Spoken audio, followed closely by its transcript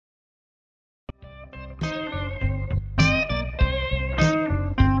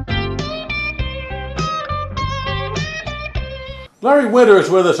Larry Winter is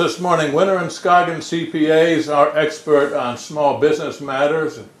with us this morning. Winter and Scoggins CPAs, our expert on small business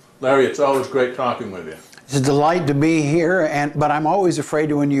matters. Larry, it's always great talking with you. It's a delight to be here, but I'm always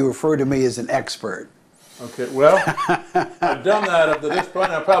afraid when you refer to me as an expert. Okay, well, I've done that up to this point.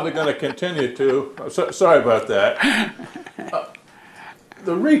 I'm probably going to continue to. Sorry about that.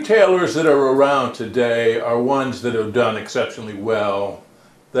 The retailers that are around today are ones that have done exceptionally well.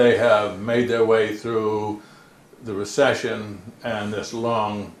 They have made their way through the recession and this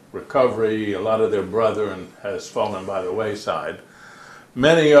long recovery. A lot of their brethren has fallen by the wayside.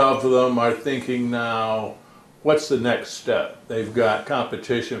 Many of them are thinking now, what's the next step? They've got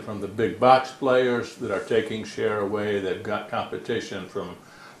competition from the big box players that are taking share away. They've got competition from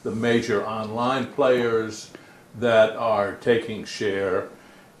the major online players that are taking share.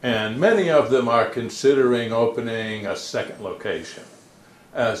 And many of them are considering opening a second location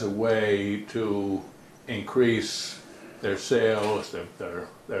as a way to increase their sales, their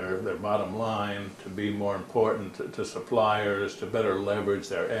bottom line, to be more important to suppliers, to better leverage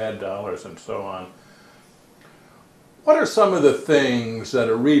their ad dollars and so on. What are some of the things that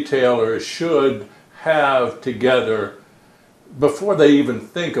a retailer should have together before they even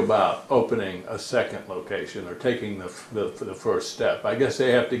think about opening a second location or taking the first step? I guess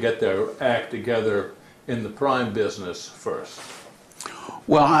they have to get their act together in the prime business first.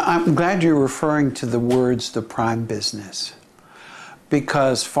 Well, I'm glad you're referring to the words the prime business,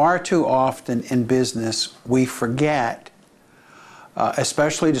 because far too often in business we forget,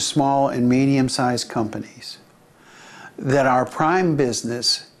 especially to small and medium-sized companies, that our prime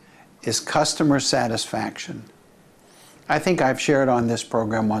business is customer satisfaction. I think I've shared on this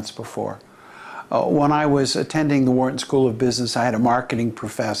program once before. When I was attending the Wharton School of Business, I had a marketing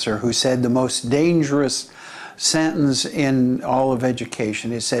professor who said the most dangerous sentence in all of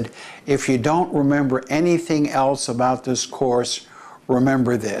education. He said, if you don't remember anything else about this course,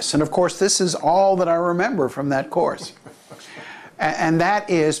 remember this. And of course, this is all that I remember from that course. And that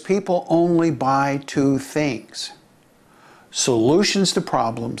is, people only buy two things: solutions to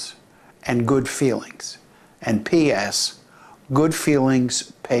problems and good feelings. And P.S., good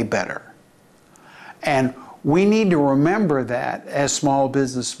feelings pay better. And we need to remember that as small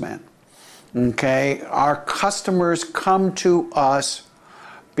businessmen. Okay, our customers come to us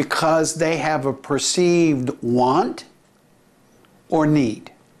because they have a perceived want or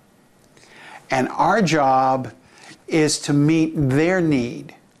need. And our job is to meet their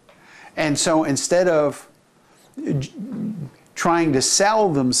need. And so instead of trying to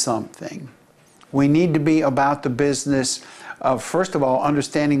sell them something, we need to be about the business of, first of all,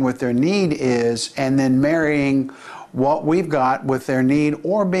 understanding what their need is, and then marrying what we've got with their need,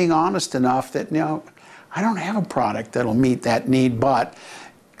 or being honest enough that, I don't have a product that'll meet that need, but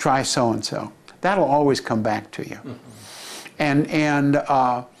try so-and-so. That'll always come back to you. Mm-hmm.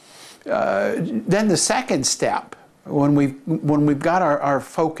 Then the second step, when we've got our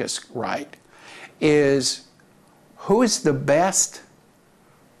focus right, is who is the best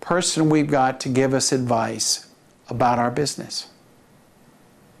person we've got to give us advice about our business?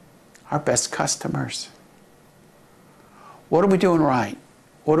 Our best customers. What are we doing right?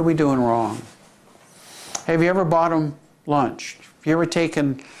 What are we doing wrong? Have you ever bought them lunch? Have you ever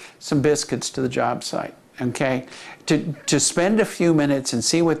taken some biscuits to the job site? Okay? To spend a few minutes and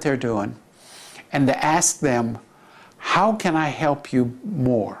see what they're doing, and to ask them, how can I help you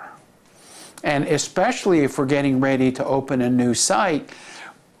more? And especially if we're getting ready to open a new site,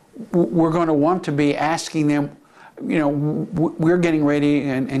 we're going to want to be asking them, we're getting ready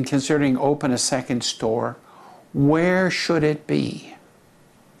and considering open a second store. Where should it be?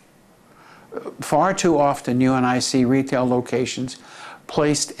 Far too often you and I see retail locations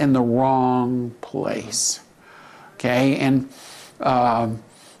placed in the wrong place. Okay, and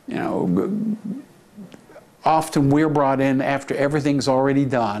often we're brought in after everything's already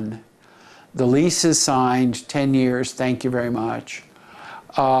done. The lease is signed, 10 years, thank you very much.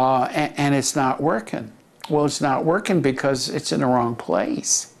 And it's not working. Well, it's not working because it's in the wrong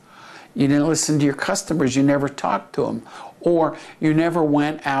place. You didn't listen to your customers, you never talked to them, or you never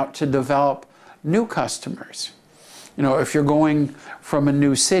went out to develop new customers. If you're going from a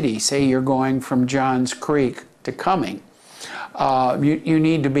new city, say you're going from Johns Creek to Cumming, you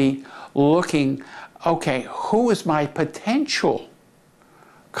need to be looking, okay, who is my potential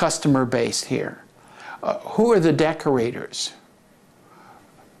customer base here? Who are the decorators?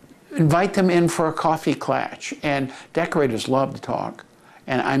 Invite them in for a coffee clash. And decorators love to talk.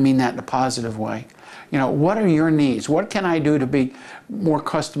 And I mean that in a positive way. What are your needs? What can I do to be more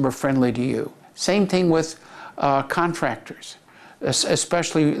customer friendly to you? Same thing with contractors,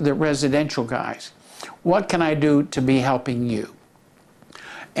 especially the residential guys. What can I do to be helping you?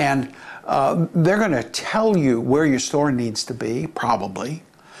 And they're going to tell you where your store needs to be, probably.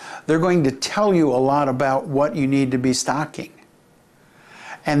 They're going to tell you a lot about what you need to be stocking.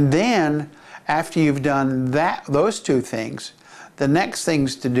 And then, after you've done those two things, the next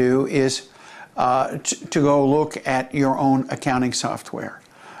things to do is to go look at your own accounting software.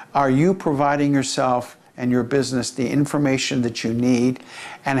 Are you providing yourself and your business the information that you need?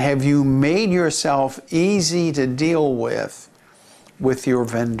 And have you made yourself easy to deal with your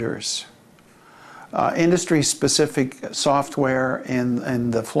vendors? Industry-specific software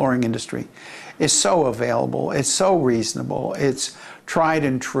in the flooring industry is so available, it's so reasonable, it's tried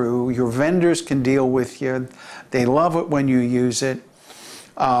and true. Your vendors can deal with you. They love it when you use it.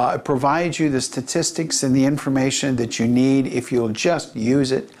 It provides you the statistics and the information that you need if you'll just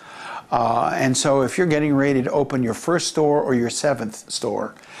use it. And so if you're getting ready to open your first store or your 7th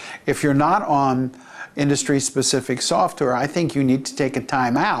store, if you're not on industry-specific software, I think you need to take a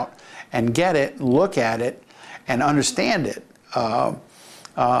time out and get it, look at it, and understand it.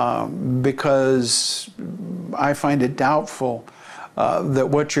 Because I find it doubtful that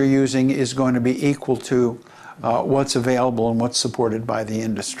what you're using is going to be equal to what's available and what's supported by the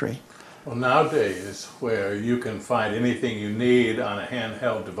industry. Well, nowadays, where you can find anything you need on a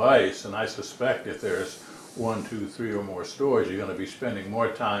handheld device, and I suspect if there's 1, 2, 3 or more stores, you're going to be spending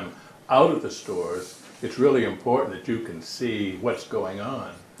more time out of the stores. It's really important that you can see what's going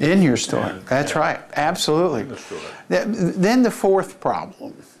on. In your store. That's right. Absolutely. In the store. Then the fourth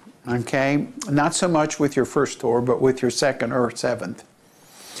problem, okay, not so much with your first store, but with your 2nd or 7th.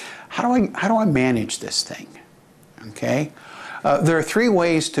 How do I manage this thing? Okay. There are 3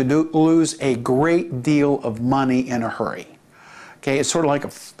 ways to lose a great deal of money in a hurry. Okay, it's sort of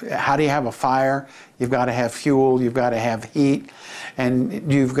like how do you have a fire? You've got to have fuel, you've got to have heat,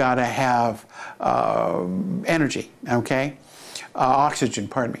 and you've got to have energy, okay? Oxygen,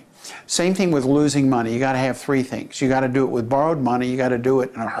 pardon me. Same thing with losing money. You got to have 3 things. You got to do it with borrowed money, you got to do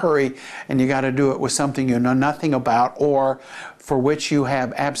it in a hurry, and you got to do it with something you know nothing about or for which you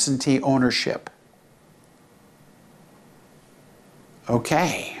have absentee ownership.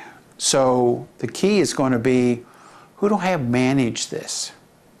 Okay, so the key is going to be, who do I have manage this?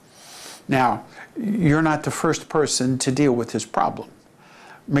 Now, you're not the first person to deal with this problem.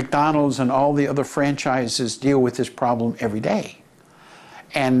 McDonald's and all the other franchises deal with this problem every day.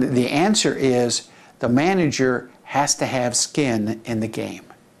 And the answer is the manager has to have skin in the game.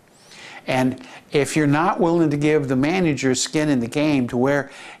 And if you're not willing to give the manager skin in the game to where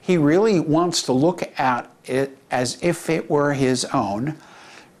he really wants to look at it as if it were his own,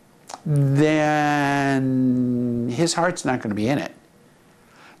 then his heart's not going to be in it.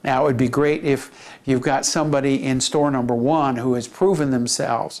 Now, it would be great if you've got somebody in store number 1 who has proven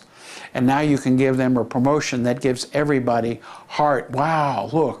themselves, and now you can give them a promotion that gives everybody heart. Wow,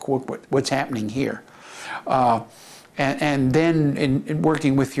 look what's happening here. And then in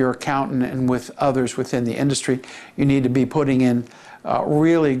working with your accountant and with others within the industry, you need to be putting in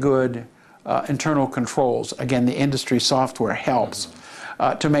really good internal controls. Again, the industry software helps.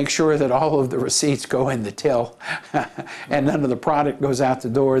 To make sure that all of the receipts go in the till and none of the product goes out the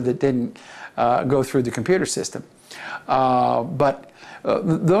door that didn't go through the computer system. But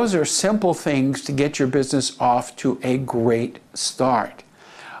those are simple things to get your business off to a great start.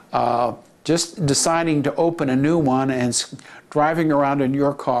 Just deciding to open a new one and driving around in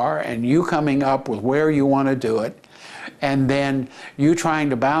your car and you coming up with where you want to do it, and then you trying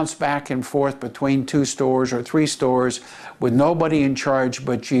to bounce back and forth between 2 stores or 3 stores with nobody in charge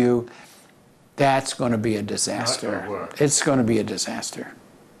but you, that's going to be a disaster. It's going to be a disaster.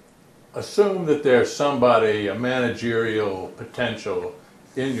 Assume that there's somebody, a managerial potential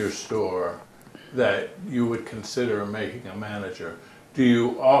in your store that you would consider making a manager. Do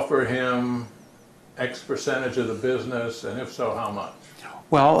you offer him X percentage of the business, and if so, how much?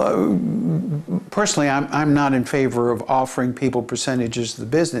 Well, personally, I'm not in favor of offering people percentages of the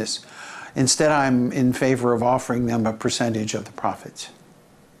business. Instead, I'm in favor of offering them a percentage of the profits.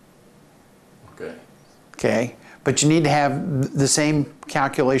 Okay. Okay? But you need to have the same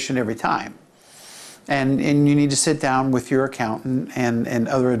calculation every time. And you need to sit down with your accountant and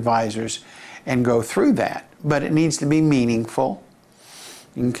other advisors and go through that. But it needs to be meaningful.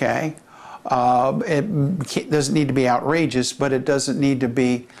 Okay? It doesn't need to be outrageous, but it doesn't need to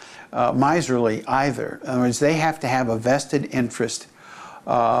be miserly either. In other words, they have to have a vested interest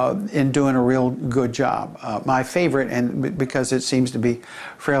in doing a real good job. My favorite, and because it seems to be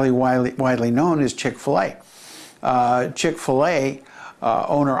fairly widely known, is Chick-fil-A. Chick-fil-A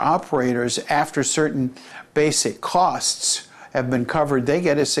owner-operators, after certain basic costs have been covered, they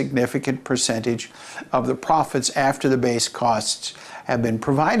get a significant percentage of the profits after the base costs have been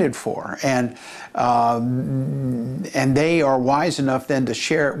provided for. And they are wise enough then to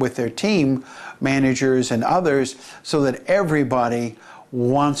share it with their team managers and others so that everybody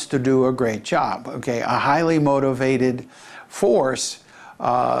wants to do a great job. Okay, a highly motivated force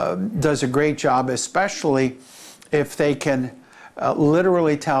does a great job, especially if they can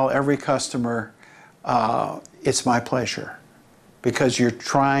literally tell every customer, it's my pleasure, because you're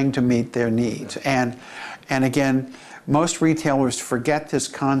trying to meet their needs. And again, most retailers forget this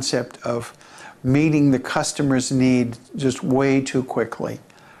concept of meeting the customer's need just way too quickly.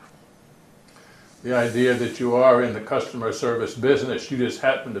 The idea that you are in the customer service business, you just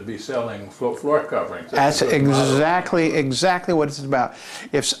happen to be selling floor coverings. That's exactly what it's about.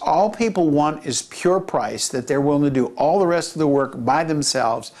 If all people want is pure price, that they're willing to do all the rest of the work by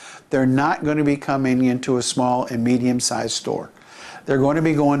themselves, they're not going to be coming into a small and medium-sized store. They're going to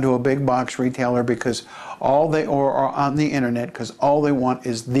be going to a big box retailer because or on the internet, because all they want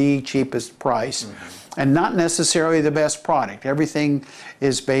is the cheapest price, and not necessarily the best product. Everything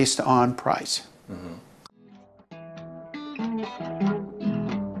is based on price. Mm-hmm.